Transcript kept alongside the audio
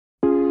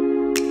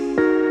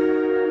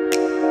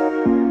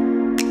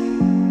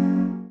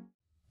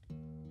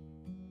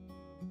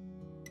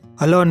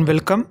Hello and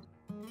welcome.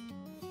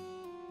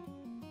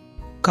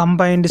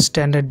 Combined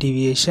standard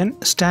deviation.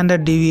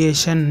 Standard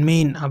deviation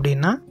mean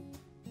அப்படினா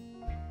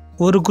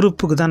ஒரு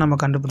குரூப்புக்கு தான் நம்ம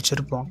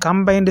கண்டுபிடிச்சிருப்போம்.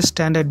 Combined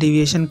standard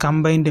deviation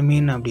combined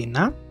mean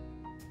அப்படினா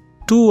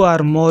 2 or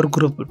more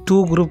group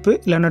 2 group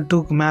இல்லனா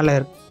 2 க்கு மேல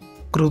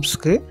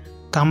குரூப்ஸ்க்கு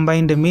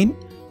combined mean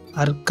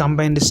or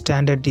combined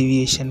standard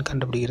deviation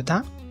கண்டுபிடிக்கிறதா.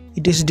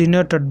 It is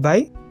denoted by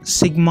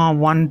sigma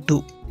 1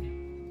 2.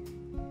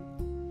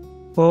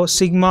 So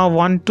sigma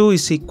 1 2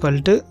 is equal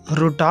to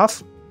root of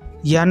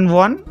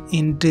n1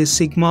 into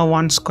sigma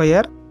 1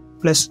 square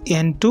plus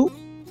n2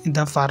 in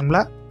the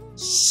formula.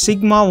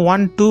 Sigma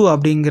 1 2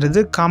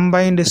 அப்படிங்கிறது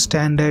combined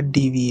standard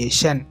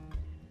deviation.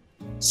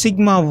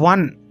 Sigma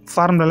 1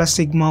 formula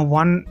sigma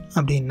 1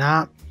 அப்படின்னா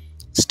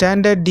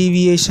standard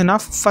deviation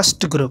of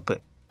first group.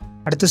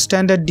 அடுத்து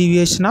standard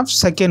deviation of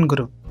second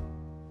group.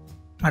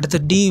 அடுத்து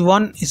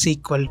d1 is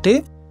equal to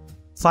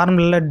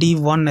formula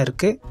d1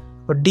 இருக்கு.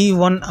 இப்போ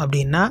d1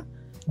 அப்படின்னா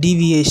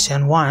deviation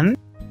 1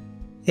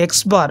 x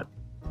bar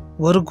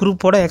ஒரு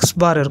குரூப்போட x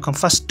bar இருக்கும்.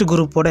 ஃபர்ஸ்ட்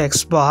குரூப்போட x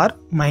bar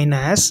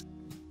மைனஸ்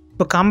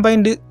இப்போ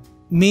கம்பைன்டு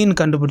மீன்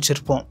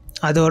கண்டுபிடிச்சிருப்போம்,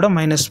 அதோட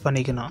மைனஸ்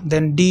பண்ணிக்கணும்.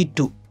 தென்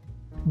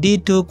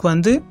d2க்கு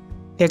வந்து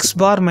x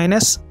bar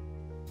minus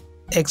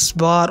x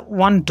bar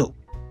 1 2.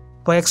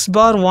 இப்போ x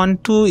bar 1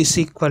 2 is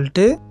equal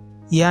to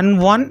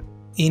n1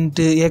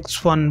 into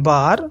x1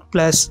 bar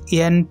plus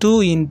n2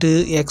 into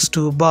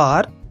x2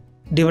 bar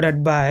divided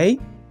by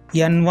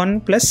n1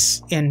 plus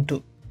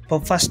n2.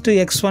 இப்போ first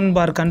x1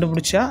 பார்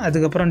கண்டுபிடிச்சா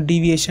அதுக்கப்புறம்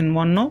deviation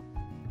 1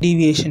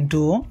 deviation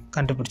 2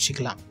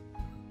 கண்டுபிடிச்சிக்கலாம்.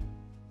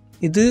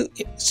 இது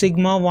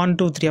sigma 1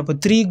 2 3. அப்போ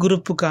 3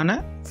 குரூப்புக்கான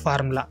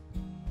formula.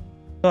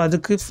 So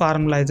அதுக்கு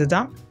formula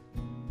இதுதான்.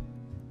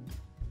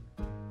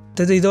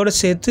 இதோட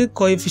சேர்த்து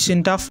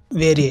கோஎஃபிஷியன்ட் ஆஃப்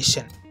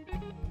வேரியேஷன்.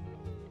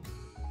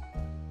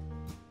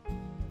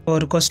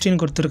 ஒரு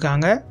கொஸ்டின்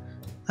கொடுத்துருக்காங்க,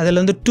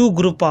 அதில் வந்து 2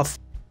 குரூப் ஆஃப்,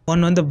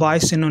 ஒன்று வந்து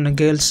பாய்ஸ் இன்னொன்று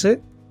கேர்ள்ஸு,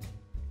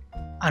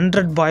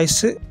 100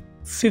 பாய்ஸு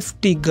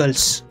 50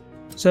 கேர்ள்ஸ்.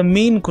 ஸோ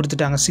மீன்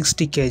கொடுத்துட்டாங்க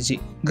 60 kg,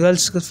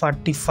 கேர்ள்ஸுக்கு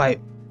 45,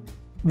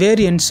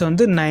 வேரியன்ஸ்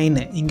வந்து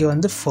 9, இங்கே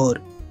வந்து 4.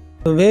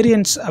 இப்போ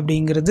வேரியன்ஸ்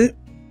அப்படிங்கிறது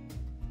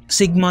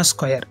சிக்மா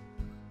ஸ்கொயர்.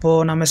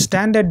 இப்போது நம்ம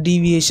ஸ்டாண்டர்ட்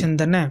டீவியேஷன்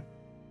தானே.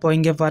 இப்போ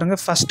இங்கே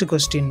பாருங்கள், first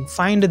question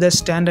find the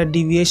standard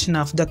deviation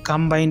of the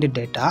combined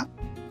data.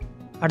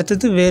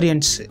 அடுத்தது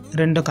வேரியன்ஸ்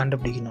ரெண்டும்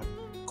கண்டுபிடிக்கணும்.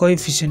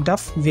 கோஎஃபிஷியன்ட்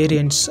ஆஃப்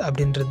வேரியன்ஸ்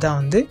அப்படின்றது தான்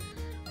வந்து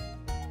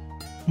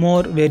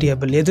மோர்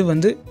வேரியபிள், எது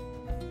வந்து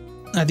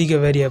அதிக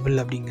வேரியபிள்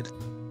அப்படிங்கிறது.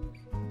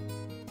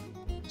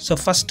 So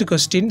first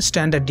question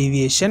standard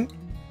deviation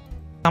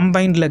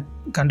கம்பைண்டில்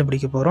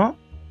கண்டுபிடிக்க போகிறோம்.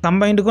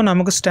 கம்பைண்டுக்கும்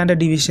நமக்கு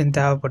ஸ்டாண்டர்ட் டீவியேஷன்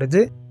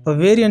தேவைப்படுது. இப்போ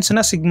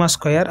வேரியன்ஸ்னால் சிக்மா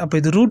ஸ்கொயர், அப்போ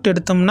இது ரூட்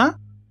எடுத்தோம்னா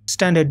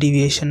ஸ்டாண்டர்ட்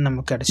டீவியேஷன்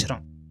நமக்கு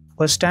கிடச்சிரும்.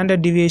 இப்போ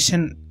ஸ்டாண்டர்ட்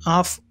டீவியேஷன்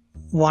ஆஃப்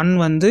 1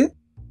 வந்து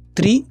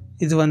 3,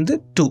 இது வந்து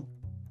 2.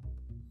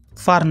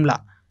 ஃபார்முலா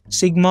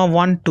சிக்மா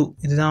 1 2,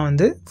 இதுதான்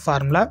வந்து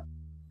ஃபார்முலா.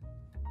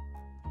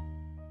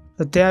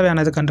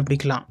 தேவையானது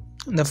கண்டுபிடிக்கலாம்.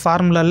 இந்த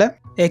ஃபார்முலாவில்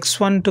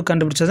x1 2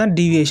 கண்டுபிடிச்சா தான்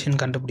டீவியேஷன்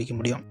கண்டுபிடிக்க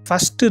முடியும்.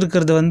 ஃபஸ்ட்டு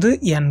இருக்கிறது வந்து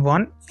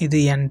n1, இது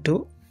n2,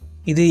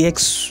 இது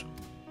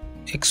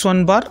x1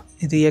 பார்,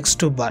 இது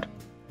x2 பார்.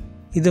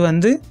 இது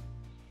வந்து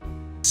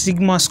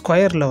சிக்மா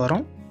ஸ்கொயரில்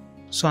வரும்.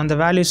 ஸோ அந்த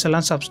வேல்யூஸ்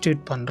எல்லாம்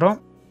சப்ஸ்டியூட் பண்ணுறோம்.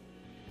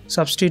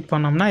 சப்ஸ்டியூட்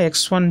பண்ணோம்னா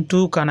x1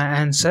 2க்கான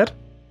answer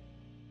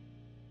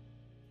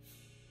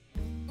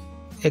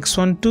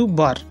x1 2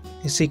 bar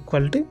is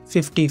equal to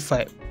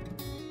 55.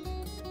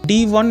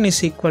 d1 is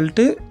equal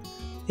to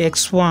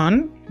x1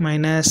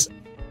 minus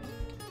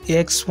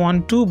x1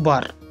 2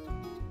 bar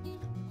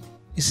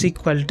is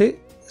equal to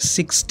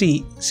 60.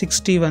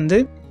 60 வந்து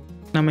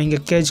நம்ம இங்கே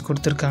கேஜ்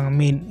கொடுத்துருக்காங்க,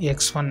 மீன்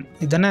x1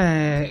 இதனை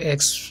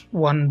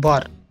x1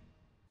 bar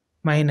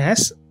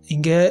மைனஸ்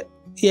இங்கே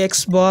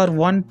x bar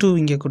 1 2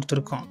 இங்கே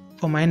கொடுத்துருக்கோம்.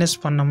 இப்போ மைனஸ்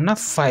பண்ணோம்னா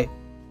 5.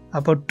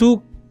 அப்போ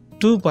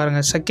 2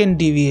 பாருங்கள், second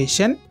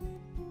deviation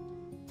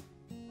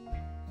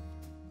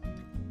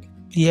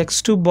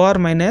x2 bar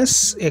minus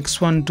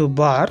x1 2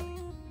 bar.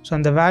 So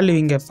அந்த வேல்யூ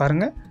இங்கே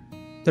பாருங்கள்,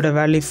 இதோட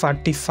வேல்யூ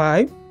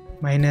 45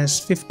 மைனஸ்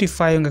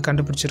 55 இங்கே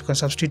கண்டுபிடிச்சிருக்கோம்.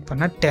 சப்ஸ்டியூட்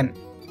பண்ணால் 10.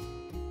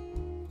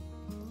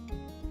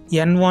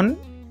 n1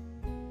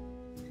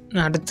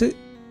 அடுத்து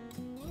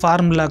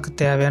ஃபார்முலாவுக்கு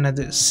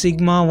தேவையானது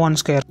சிக்மா 1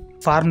 ஸ்கொயர்.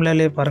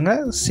 ஃபார்முலாலே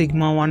பாருங்கள்,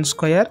 சிக்மா 1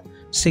 ஸ்கொயர்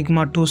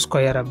சிக்மா 2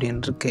 ஸ்கொயர்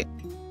அப்படின்னு இருக்கு.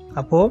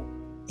 அப்போது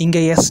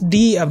இங்கே SD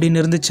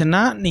அப்படின்னு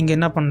இருந்துச்சுன்னா நீங்கள்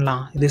என்ன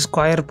பண்ணலாம், இது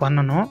ஸ்கொயர்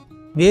பண்ணணும்.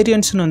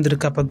 வேரியன்ஸ்னு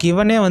வந்துருக்கு, அப்போ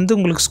கிவனே வந்து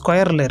உங்களுக்கு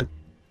ஸ்கொயரில் இருக்குது.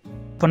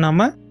 இப்போ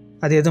நம்ம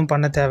அது எதுவும்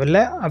பண்ண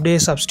தேவையில்லை, அப்படியே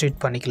சப்ஸ்டியூட்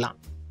பண்ணிக்கலாம்.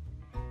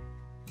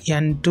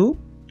 n2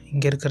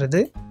 இங்கே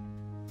இருக்கிறது,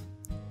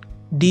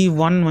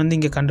 d1 வந்து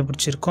இங்கே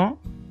கண்டுபிடிச்சிருக்கோம்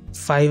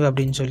 5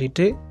 அப்படின்னு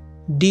சொல்லிட்டு,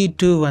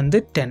 d2 வந்து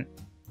 10.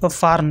 இப்போ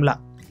ஃபார்முலா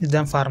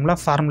இதுதான் ஃபார்முலா.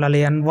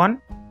 ஃபார்முலாவில் n1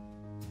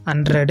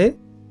 100,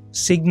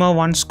 சிக்மா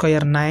 1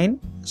 ஸ்கொயர் 9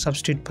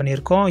 சப்ஸ்டியூட்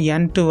பண்ணியிருக்கோம்.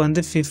 n2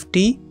 வந்து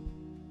 50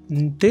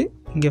 இன்ட்டு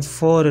இங்கே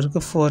 4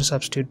 இருக்குது, 4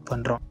 சப்ஸ்டியூட்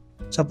பண்ணுறோம்.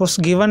 சப்போஸ்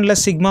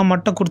கிவனில் சிக்மா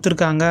மட்டும்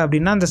கொடுத்துருக்காங்க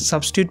அப்படின்னா அந்த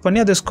சப்ஸ்டியூட் பண்ணி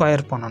அதை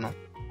ஸ்கொயர் பண்ணணும்.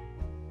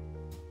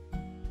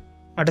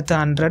 அடுத்து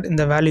 100,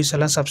 இந்த வேல்யூஸ்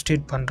எல்லாம்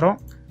சப்ஸ்டியூட் பண்ணுறோம்.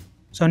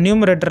 ஸோ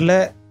நியூமரேட்டரில்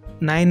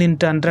 9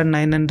 into 100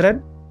 900,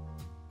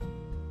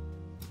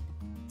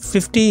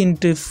 50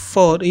 into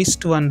 4 is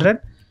 200,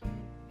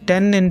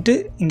 10 into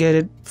இங்கே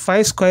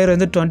 5 square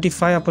வந்து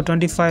 25, அப்போ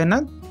 25 னா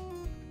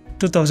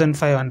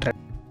 2500,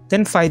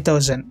 then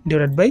 5000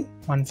 divided by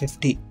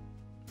 150.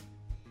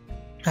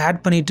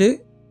 ஆட் பண்ணிட்டு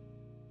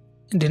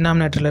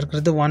டினாமினேட்டரில்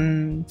இருக்கிறது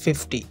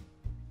 150.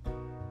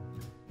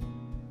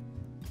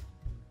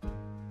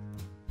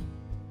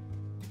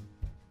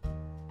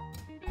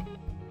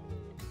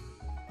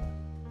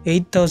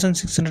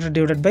 $8,600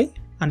 divided by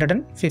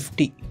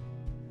 150.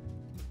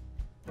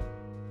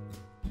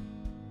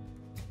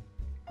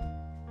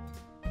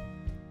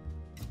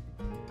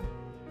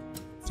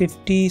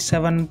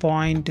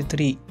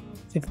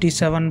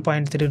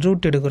 $57.3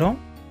 root எடுக்கிறோம்.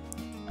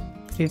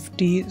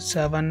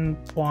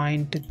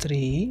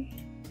 57.3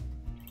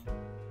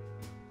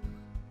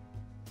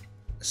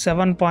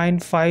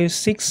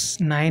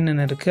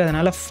 7.569 இருக்குது,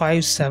 அதனால்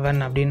 57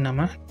 அப்படின்னு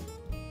நம்ம.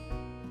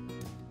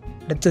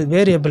 அடுத்து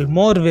வேரியபிள்,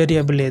 மோர்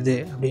வேரியபிள் எது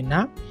அப்படின்னா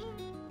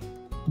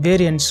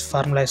variance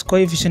formula is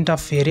coefficient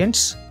of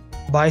variance.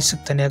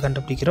 பாய்ஸுக்கு தனியாக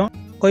கண்டுபிடிக்கிறோம்.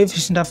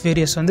 கோஎஃபிஷியன்ட் ஆஃப்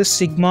வேரியன்ஸ் வந்து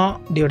sigma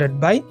divided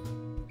by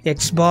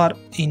X bar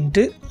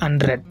into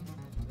 100.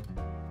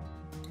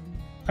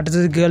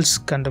 அடுத்தது கேர்ள்ஸ்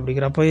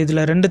கண்டுபிடிக்கிறோம். அப்போ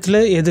இதில் ரெண்டுத்தில்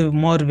எது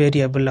மோர்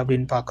வேரியபிள்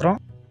அப்படின்னு பார்க்குறோம்.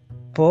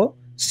 இப்போது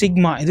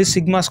சிக்மா, இது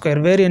சிக்மா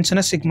ஸ்கொயர்,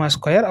 வேரியன்ஸ்னால் சிக்மா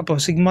ஸ்கொயர், அப்போ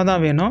சிக்மா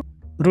தான் வேணும்.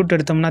 ரூட்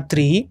எடுத்தோம்னா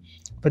 3,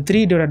 இப்போ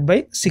 3 டிவைட் பை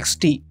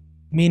 60,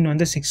 மீன்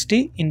வந்து 60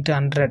 இன்ட்டு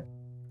 100.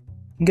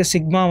 இங்கே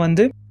சிக்மா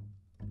வந்து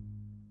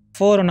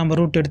 4 நம்ம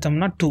ரூட்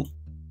எடுத்தோம்னா 2.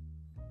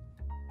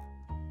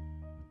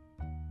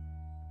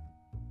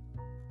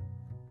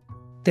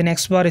 then x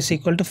bar is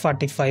equal to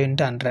 45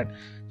 into 100.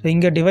 So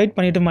இங்கே டிவைட்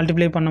பண்ணிவிட்டு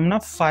மல்டிப்ளை பண்ணோம்னா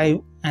 5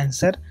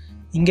 ஆன்சர்.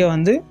 இங்கே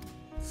வந்து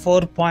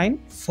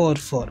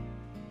 4.44.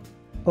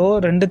 ஸோ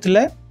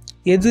ரெண்டுத்தில்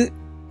எது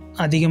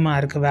அதிகமாக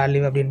இருக்குது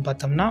வேல்யூ அப்படின்னு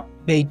பார்த்தோம்னா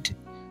வெயிட்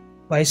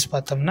வைஸ்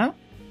பார்த்தோம்னா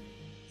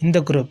இந்த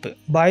குரூப்பு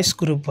பாய்ஸ்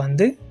குரூப்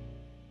வந்து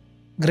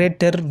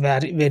கிரேட்டர்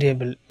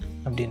வேரியபிள்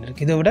அப்படின்னு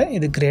இருக்குது. இதை விட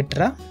இது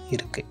கிரேட்டராக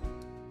இருக்குது.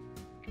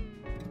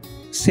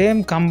 சேம்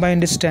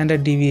கம்பைன்டு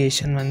ஸ்டாண்டர்ட்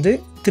டிவியேஷன் வந்து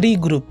 3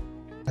 குரூப்,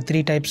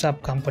 3 டைப்ஸ் ஆஃப்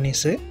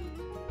கம்பெனிஸு.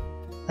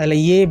 அதில்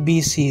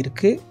ஏபிசி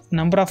இருக்குது.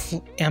 நம்பர் ஆஃப்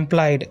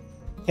எம்ப்ளாய்டு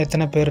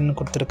எத்தனை பேருன்னு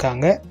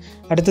கொடுத்துருக்காங்க.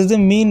 அடுத்தது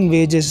மீன்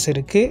வேஜஸ்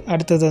இருக்குது.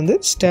 அடுத்தது வந்து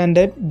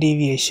ஸ்டாண்டர்ட்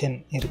டிவியேஷன்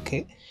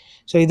இருக்குது.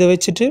 ஸோ இதை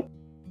வச்சுட்டு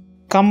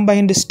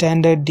கம்பைன்டு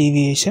ஸ்டாண்டர்ட்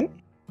டிவியேஷன்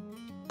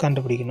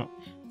கண்டுபிடிக்கணும்.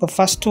 இப்போ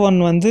ஃபஸ்ட் ஒன்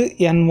வந்து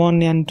N1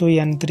 N2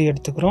 N3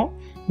 எடுத்துக்கிறோம்.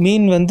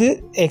 மீன் வந்து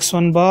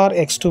x1 பார்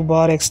x2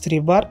 பார் x3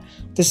 பார்,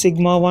 இது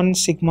சிக்மா 1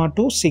 சிக்மா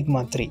 2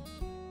 சிக்மா 3.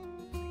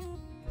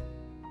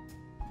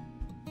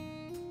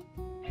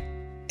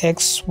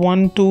 x1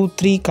 2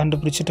 3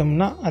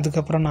 கண்டுபிடிச்சிட்டோம்னா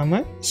அதுக்கப்புறம் நாம்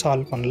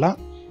சால்வ் பண்ணலாம்.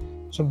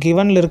 ஸோ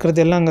கிவனில் இருக்கிறது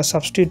எல்லாம் அங்கே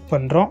சப்ஸ்டியூட்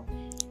பண்ணுறோம்.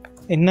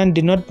 என்னன்னு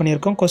டினோட்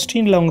பண்ணியிருக்கோம்,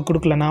 கொஸ்டினில் அவங்க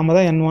கொடுக்கல, நாம்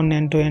தான் N1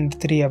 N2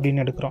 N3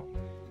 அப்படின்னு எடுக்கிறோம்.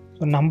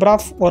 So number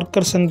of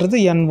ஒர்க்கர்ஸ்ன்றது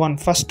N1,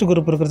 first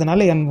group இருக்கிறதுனால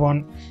N1,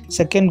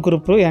 second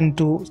group N2,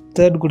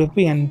 third group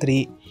N3.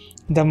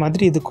 இந்த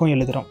மாதிரி இதுக்கும்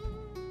எழுதுகிறோம்.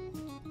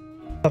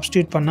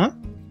 சப்ஸ்டியூட் பண்ணால்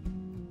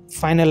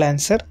final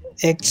answer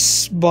X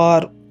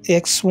bar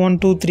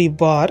x123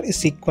 bar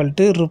is equal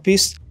to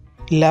rupees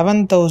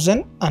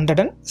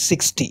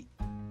 11,160.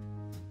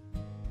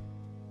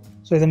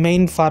 So இது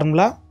மெயின்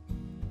ஃபார்முலா.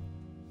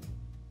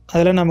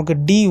 அதில் நமக்கு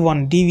D1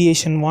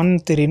 டிவியேஷன் 1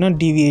 தெரியணும்,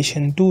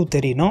 டிவியேஷன் 2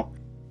 தெரியணும்.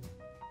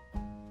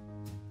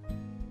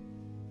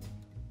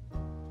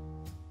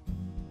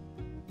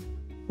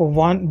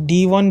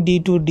 D1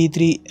 D2 D3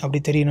 அப்படி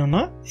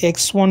தெரியணும்னா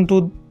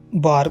x12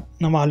 பார்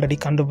நம்ம ஆல்ரெடி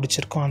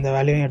கண்டுபிடிச்சிருக்கோம், அந்த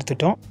வேல்யூவும்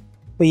எடுத்துட்டோம்.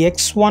 இப்போ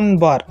x1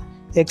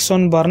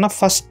 பார்னால்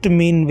ஃபஸ்ட்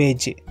மீன்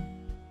வேஜ்.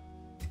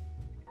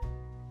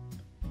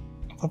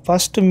 இப்போ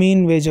ஃபஸ்ட்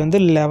மீன் வேஜ் வந்து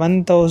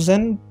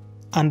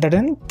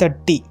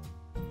 11,130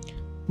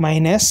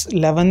 மைனஸ்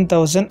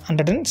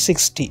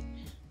 11,160,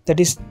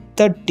 தட் இஸ்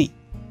 30.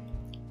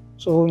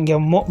 ஸோ இங்கே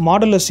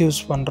மாடுலஸ்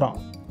யூஸ் பண்ணுறோம்,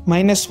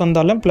 மைனஸ்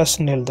வந்தாலும்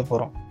ப்ளஸ்ன்னு எழுத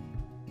போகிறோம்.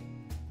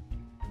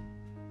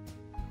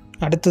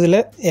 அடுத்ததில்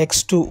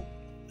x2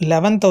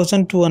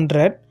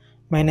 11,200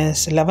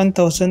 minus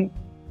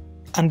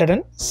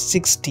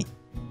 11,160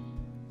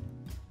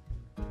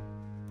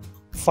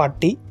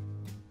 40,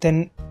 then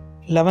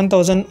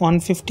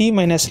 11,150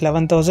 minus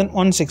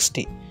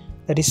 11,160,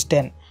 that is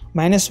 10.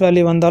 Minus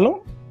value வந்தாலும்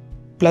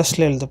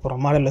ப்ளஸில் எழுத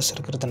போகிறோம் மாடுலஸ்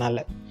இருக்கிறதுனால.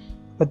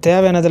 இப்போ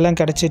தேவையானதெல்லாம்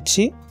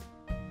கிடச்சிடுச்சு.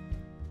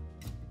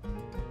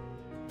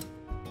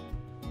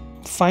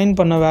 ஃபைன்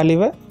பண்ண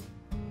வேல்யூவை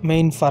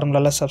மெயின்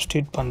ஃபார்முலாவில்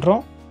சப்ஸ்டியூட்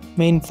பண்ணுறோம்.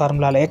 மெயின்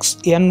ஃபார்முலாவில்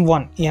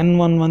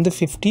N1 வந்து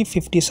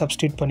 50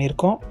 சப்ஸ்டியூட்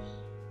பண்ணியிருக்கோம்.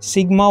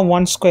 சிக்மா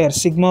 1 ஸ்கொயர்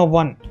சிக்மா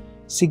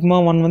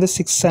 1 வந்து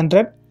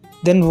 600,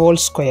 தென் ஹோல்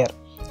ஸ்கொயர்.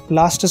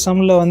 லாஸ்ட்டு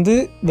சம்மில் வந்து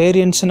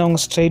வேரியன்ஸ்னு அவங்க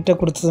ஸ்ட்ரைட்டாக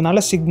கொடுத்ததுனால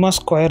சிக்மா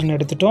ஸ்கொயர்னு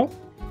எடுத்துட்டோம்.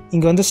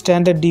 இங்கே வந்து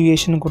ஸ்டாண்டர்ட்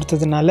டிவியேஷன்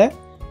கொடுத்ததுனால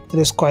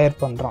இதை ஸ்கொயர்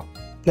பண்ணுறோம்.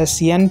 Plus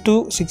N2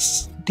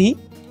 60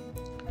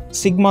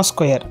 sigma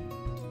square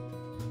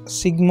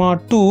sigma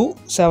 2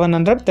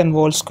 700, then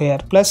whole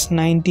square, plus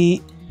 90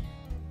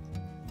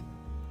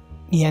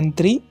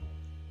 N3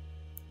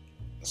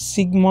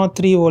 sigma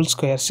 3 whole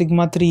square,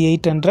 sigma 3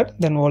 800,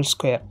 then whole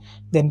square,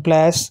 then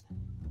plus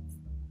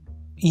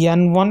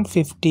n1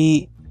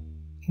 50,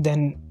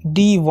 then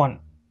d1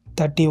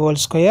 30 whole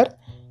square,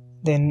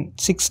 then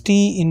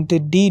 60 into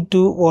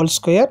d2 whole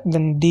square,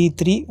 then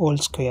d3 whole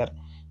square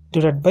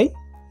divided by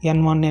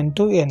n1 n2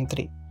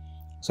 n3.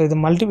 So இது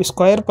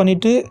square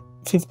பண்ணிட்டு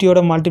 50 ஓட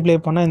multiply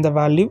பண்ணால் இந்த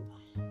value,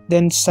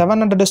 தென்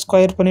 700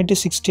 square பண்ணிட்டு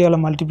 60 ஓட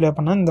multiply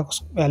பண்ணால் இந்த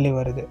value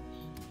வருது.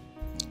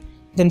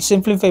 தென்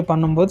சிம்பிளிஃபை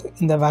பண்ணும்போது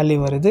இந்த வேல்யூ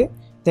வருது.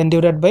 தென்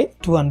divided by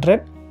 200,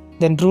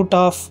 then root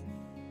of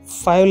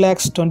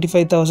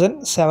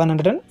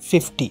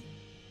 5,25,750.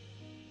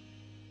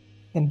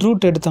 Then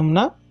root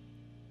எடுத்தோம்னா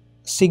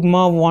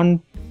sigma 1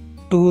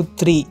 2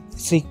 3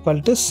 is equal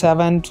to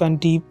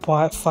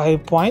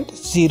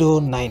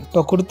 725.09.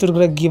 இப்போ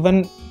கொடுத்துருக்கிற given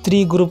 3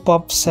 group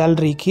of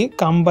salaryக்கு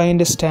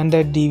combined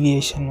standard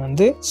deviation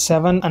வந்து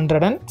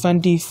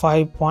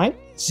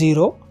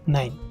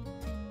 725.09.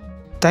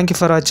 Thank you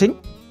for watching.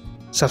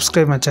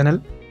 Subscribe my channel.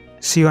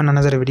 See you on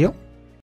another video.